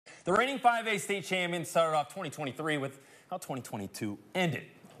The reigning 5A state champions started off 2023 with how 2022 ended.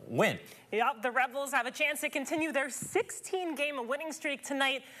 Win. Yep, the Rebels have a chance to continue their 16-game winning streak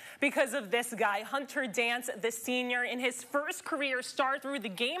tonight because of this guy, Hunter Dance, the senior, in his first career start through the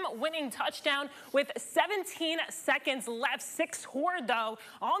game-winning touchdown with 17 seconds left. 6 scored, though,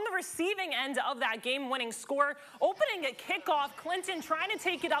 on the receiving end of that game-winning score. Opening a kickoff, Clinton trying to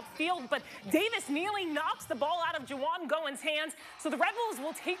take it upfield, but Davis Neely knocks the ball out of Juwan Gowen's hands, so the Rebels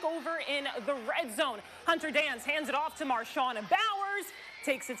will take over in the red zone. Hunter Dance hands it off to Marshawn Bowers,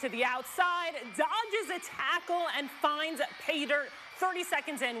 takes it to the outside, dodges a tackle, and finds pay dirt. 30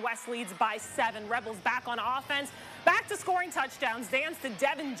 seconds in, West leads by 7. Rebels back on offense, back to scoring touchdowns. Dance to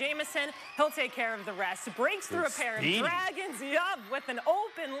Devin Jamison. He'll take care of the rest. Breaks through a pair of Dragons, with an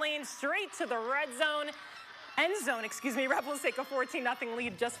open lane straight to the red zone. End zone, Rebels take a 14-0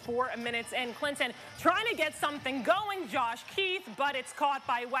 lead just 4 minutes in. Clinton trying to get something going, Josh Keith, but it's caught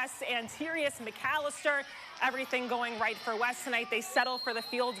by West Antirius McAllister. Everything going right for West tonight. They settle for the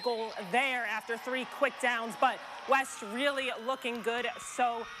field goal there after 3 quick downs, but West really looking good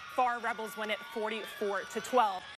so far. Rebels win it 44-12.